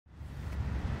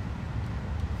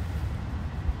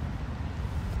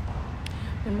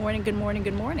Good morning, good morning,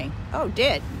 good morning. Oh,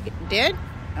 did? Did?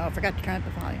 Oh, I forgot to turn up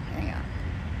the volume. Hang on.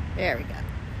 There we go.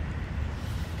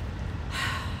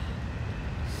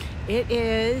 It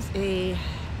is a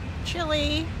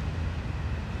chilly,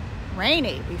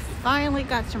 rainy. We finally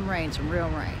got some rain, some real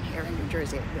rain here in New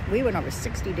Jersey. We went over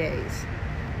 60 days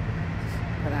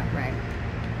without rain.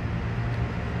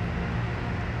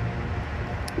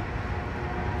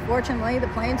 Fortunately, the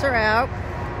planes are out.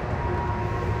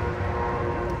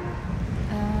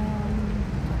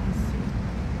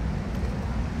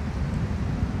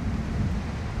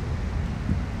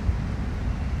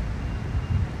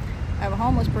 I have a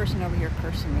homeless person over here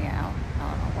cursing me out.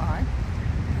 I don't know why.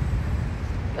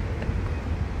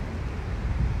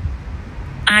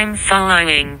 I'm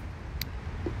following.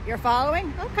 You're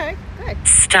following? Okay, good.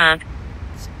 Start.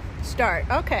 Start.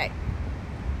 Okay.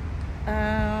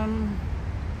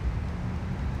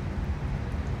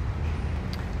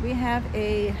 We have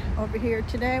over here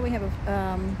today, we have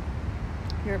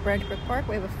here at Brook Park,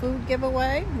 we have a food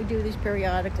giveaway. We do these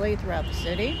periodically throughout the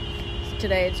city. So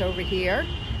today it's over here.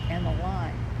 And the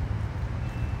line.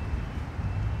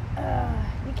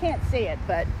 You can't see it,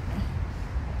 but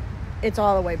it's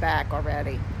all the way back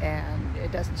already, and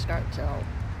it doesn't start till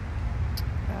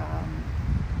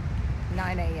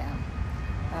 9 a.m.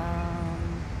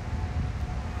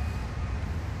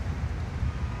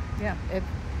 Yeah,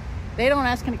 they don't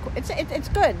ask any. It's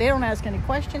good. They don't ask any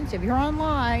questions if you're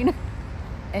online,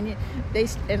 and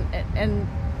and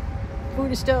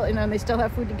food is still, and they still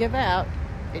have food to give out.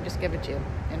 They just give it to you,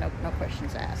 and no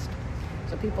questions asked.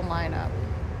 So people line up.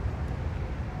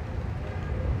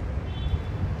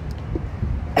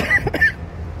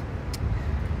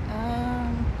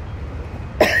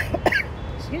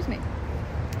 Excuse me.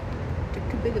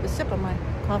 Took too big of a sip of my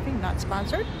coffee. Not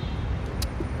sponsored.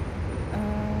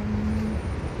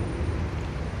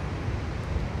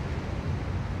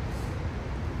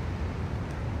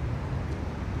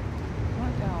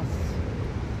 What else?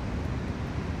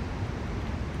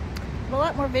 A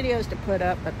lot more videos to put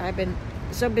up, but I've been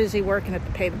so busy working at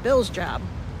the pay the bills job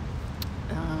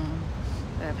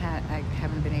that I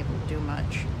haven't been able to do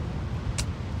much.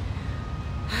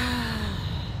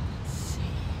 Let's see.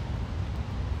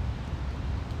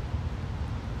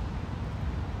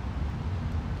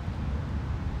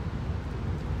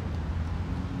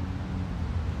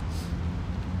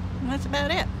 And that's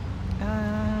about it.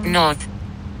 North.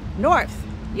 North.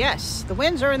 Yes, the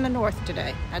winds are in the north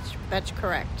today. That's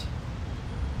correct.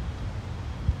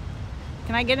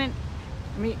 Can I get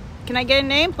a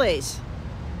name, please?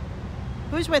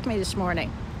 Who's with me this morning?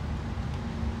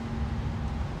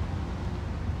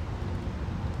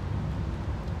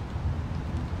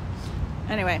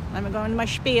 Anyway, I'm going to my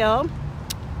spiel.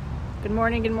 Good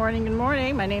morning, good morning, good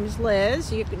morning. My name is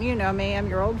Liz. You know me. I'm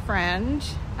your old friend.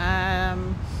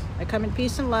 I come in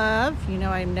peace and love. You know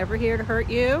I'm never here to hurt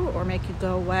you or make you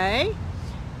go away.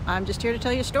 I'm just here to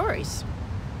tell you stories.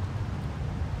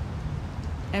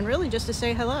 And really just to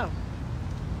say hello.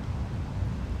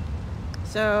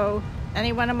 So,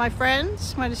 any one of my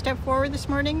friends want to step forward this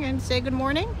morning and say good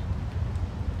morning?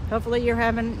 Hopefully you're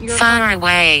far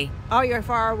away. Oh, you're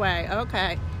far away.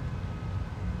 Okay.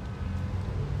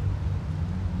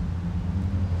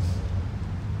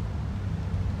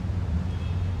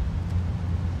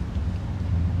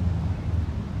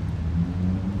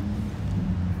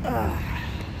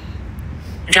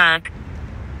 Dark.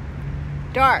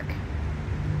 Dark.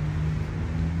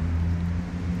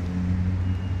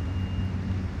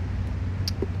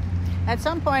 At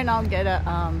some point, I'll get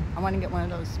I want to get one of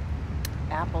those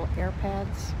Apple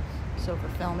AirPads, so for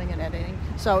filming and editing.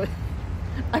 So,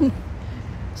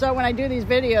 so when I do these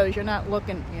videos, you're not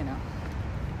looking,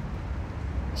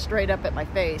 straight up at my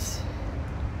face.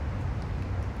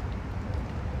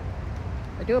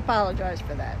 I do apologize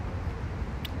for that.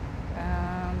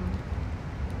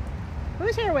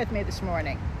 Who's here with me this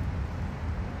morning?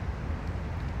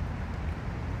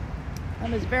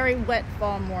 On this very wet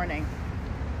fall morning.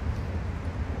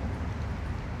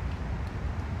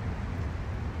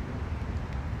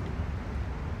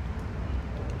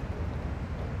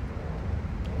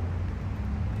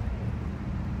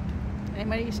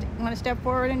 Anybody want to step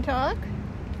forward and talk?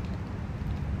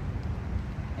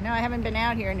 I know I haven't been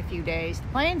out here in a few days. The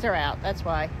planes are out, that's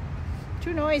why.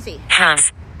 Too noisy.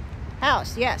 House.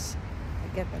 House, yes.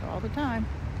 I get that all the time.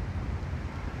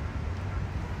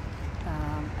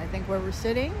 I think where we're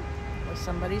sitting was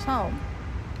somebody's home.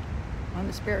 On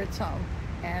the spirit's home.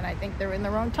 And I think they're in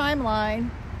their own timeline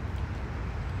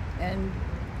and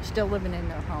still living in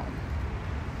their home.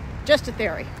 Just a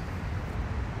theory.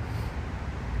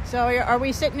 So are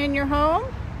we sitting in your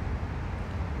home?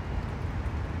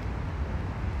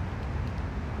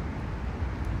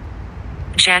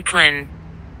 Jacqueline.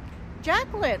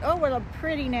 Jacqueline. Oh, what a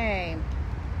pretty name.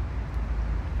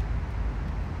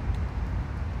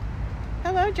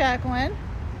 Hello, Jacqueline.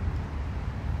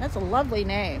 That's a lovely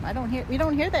name. We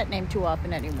don't hear that name too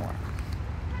often anymore.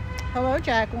 Hello,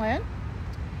 Jacqueline.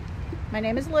 My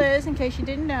name is Liz, in case you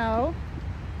didn't know.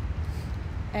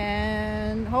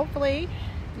 And hopefully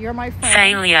you're my friend.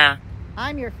 Failure.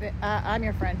 I'm your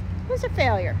friend. Who's a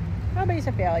failure? Nobody's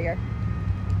a failure.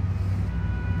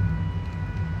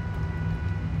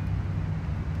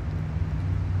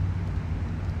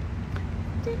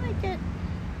 Didn't I get...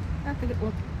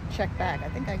 We'll check back. I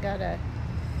think I got a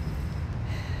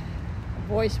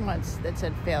voice once that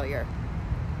said failure.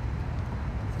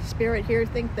 Does the spirit here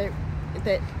think that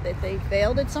they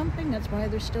failed at something? That's why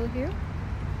they're still here?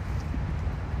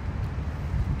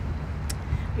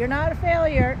 You're not a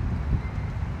failure.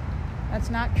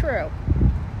 That's not true.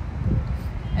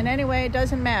 And anyway, it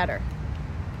doesn't matter.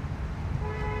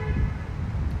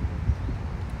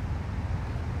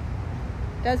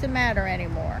 Doesn't matter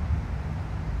anymore.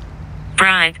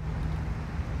 Bright.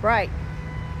 Bright.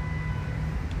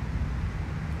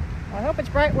 Well, I hope it's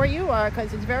bright where you are,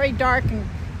 because it's very dark and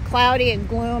cloudy and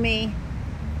gloomy.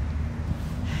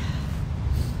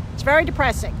 It's very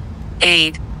depressing.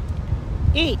 Eat.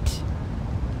 Eat.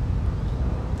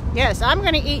 Yes, I'm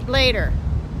going to eat later.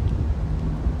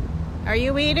 Are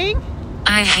you eating?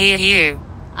 I hear you.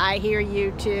 I hear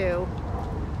you too.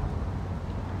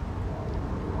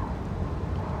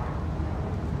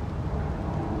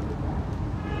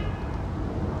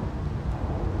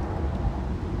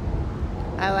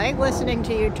 I like listening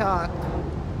to you talk.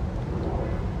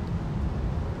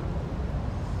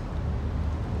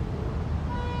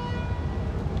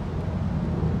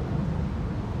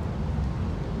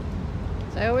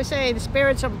 So I always say the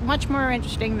spirits are much more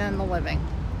interesting than the living.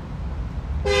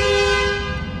 The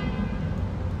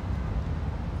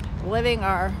living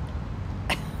are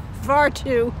far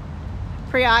too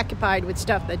preoccupied with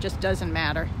stuff that just doesn't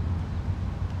matter.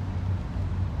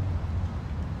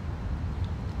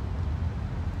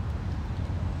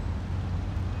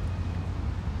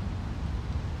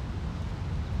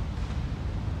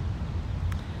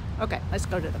 Okay, let's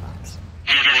go to the box.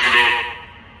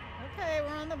 Okay,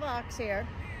 we're on the box here.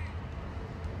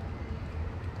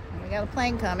 And we got a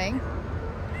plane coming.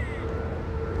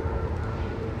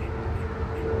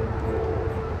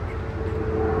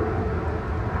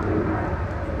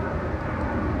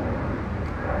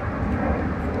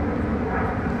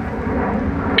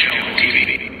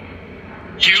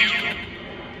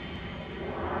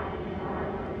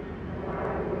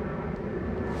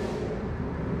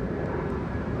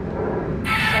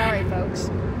 Sorry, folks.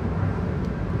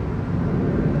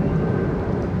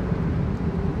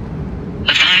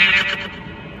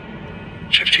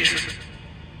 Jesus.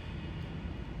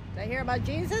 Did I hear about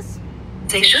Jesus?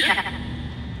 They should have.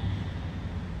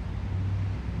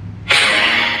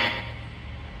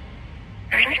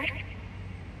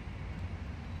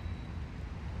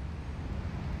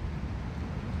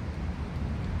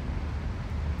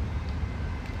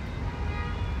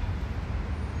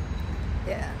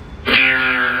 Yeah.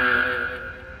 Yeah.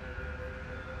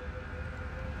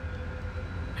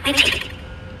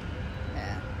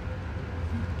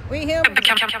 We humans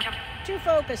are too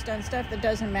focused on stuff that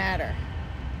doesn't matter.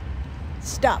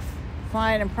 Stuff.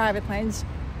 Flying in private planes,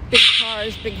 big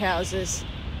cars, big houses.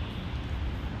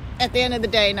 At the end of the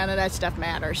day, none of that stuff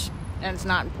matters. And it's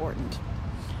not important.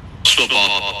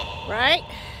 Right?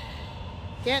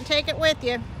 Can't take it with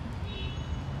you.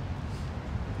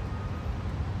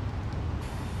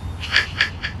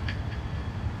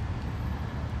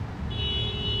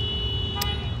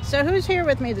 So who's here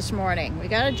with me this morning? We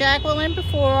got a Jacqueline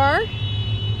before.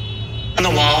 On the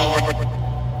wall.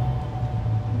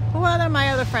 Who other of my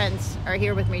other friends are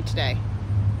here with me today?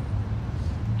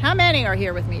 How many are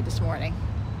here with me this morning?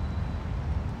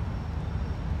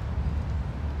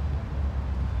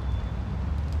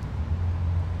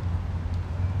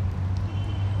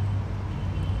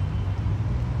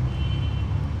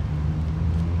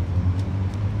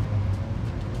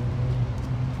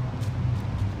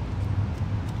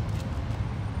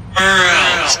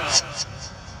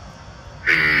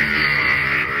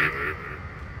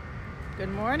 Good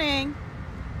morning.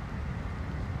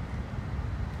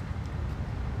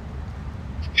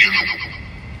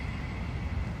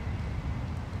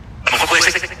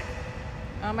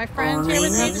 Are my friends here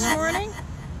with me this morning?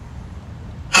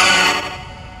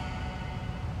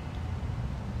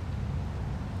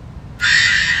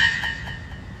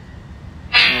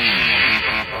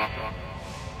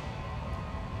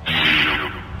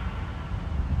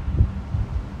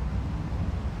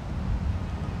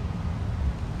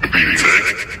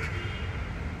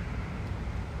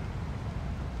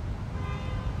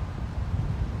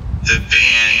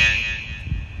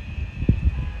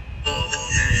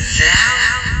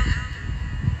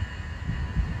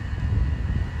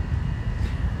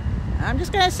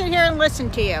 to sit here and listen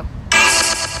to you.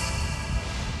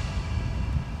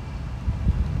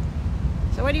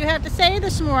 So what do you have to say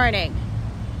this morning?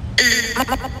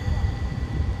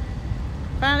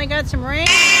 Finally got some rain?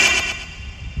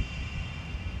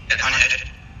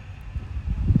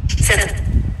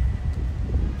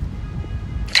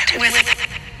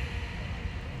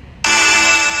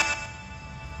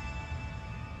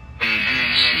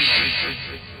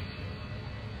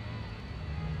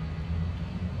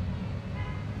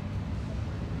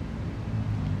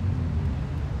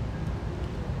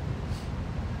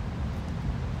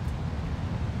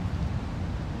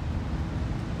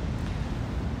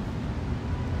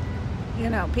 You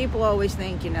know, people always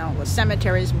think, you know, with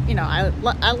cemeteries, you know, I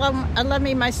love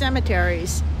me my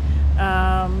cemeteries.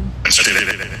 Abandoned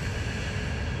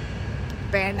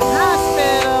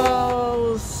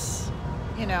hospitals,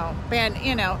 you know,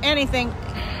 anything,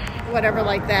 whatever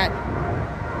like that.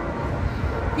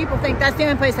 People think that's the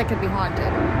only place that could be haunted.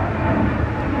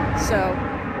 So,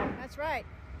 that's right.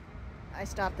 I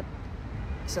stopped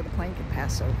so the plane could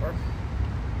pass over.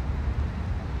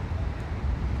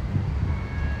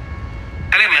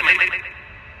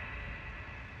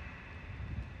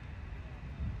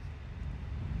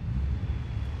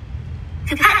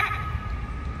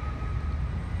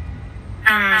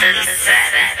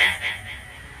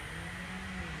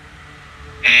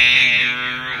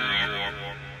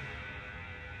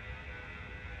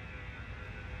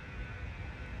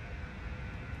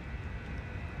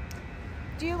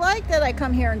 Do you like that I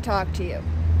come here and talk to you?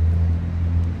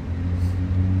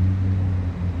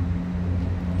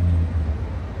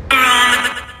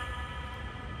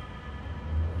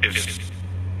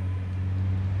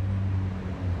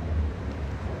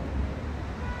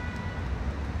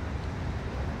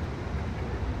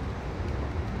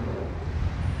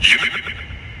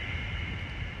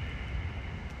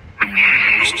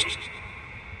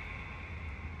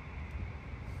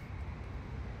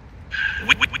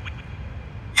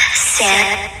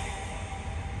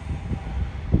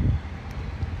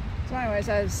 So anyways,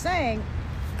 I was saying,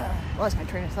 lost my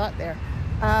train of thought there.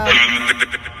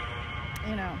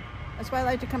 You know, that's why I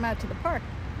like to come out to the park.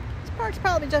 This park's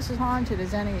probably just as haunted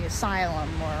as any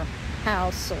asylum or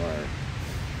house or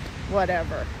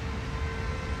whatever.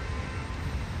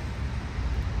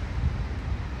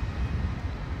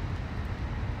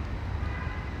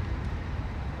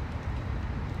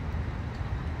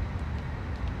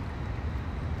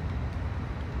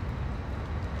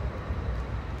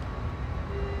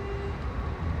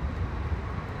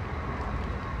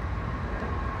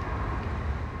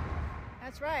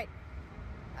 That's right.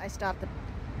 I stopped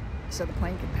so the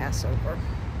plane could pass over.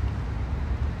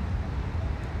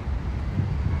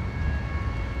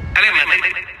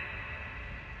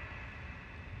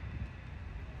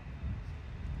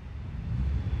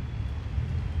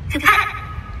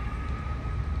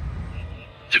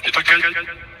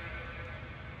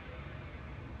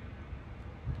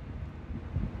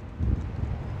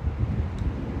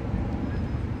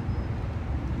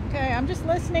 Okay, I'm just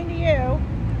listening to you.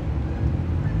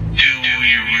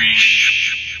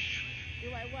 Do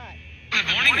I what? Good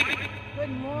morning. Good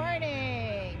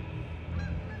morning.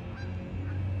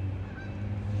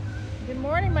 Good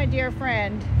morning, my dear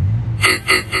friend.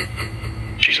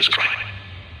 Jesus Christ.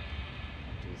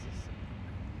 Jesus.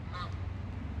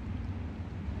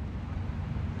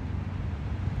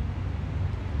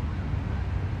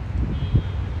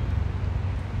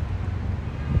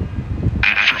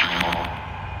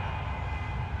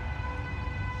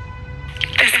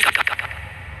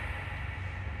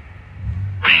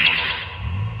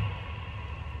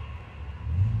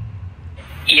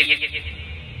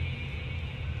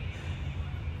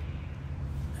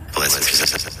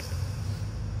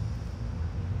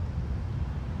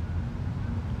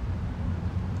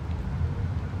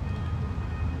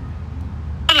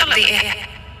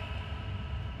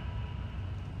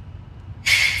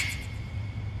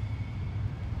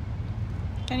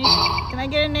 Can I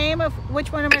get a name of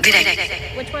which one of my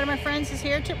friends is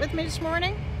here with me this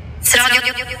morning?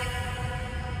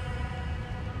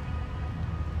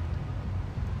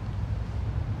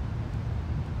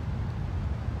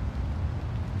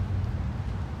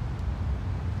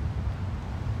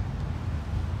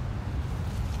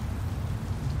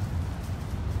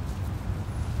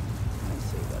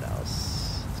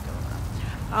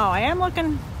 Oh, I am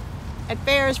looking at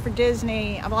fares for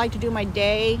Disney. I would like to do my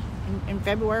day in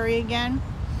February again.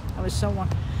 I was so warm.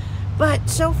 But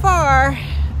so far,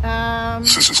 the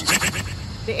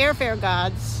airfare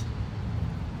gods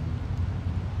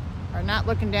are not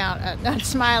looking down, not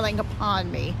smiling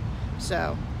upon me.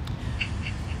 So,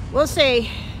 we'll see.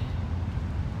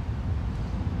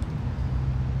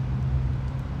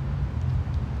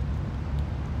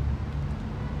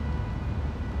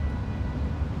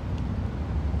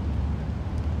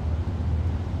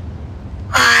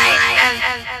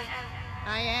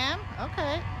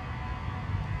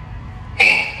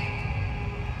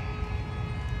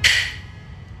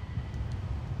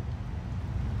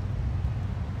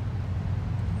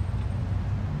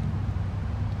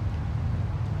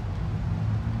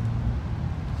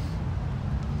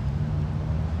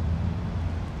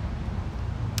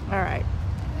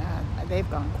 they've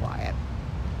gone quiet.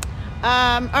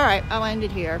 All right, I'll end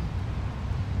it here.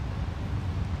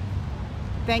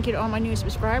 Thank you to all my new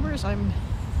subscribers. I'm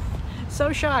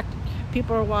so shocked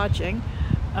people are watching.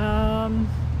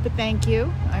 But thank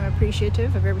you. I'm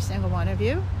appreciative of every single one of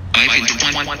you.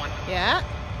 Yeah.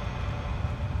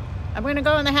 I'm going to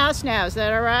go in the house now. Is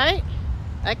that all right?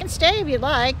 I can stay if you'd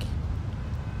like.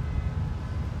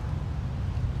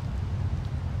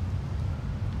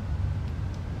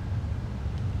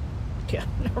 Yeah,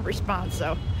 no response,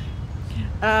 though.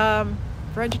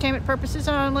 For entertainment purposes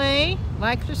only,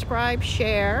 like, subscribe,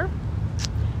 share,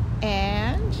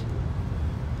 and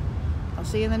I'll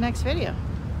see you in the next video.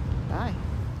 Bye.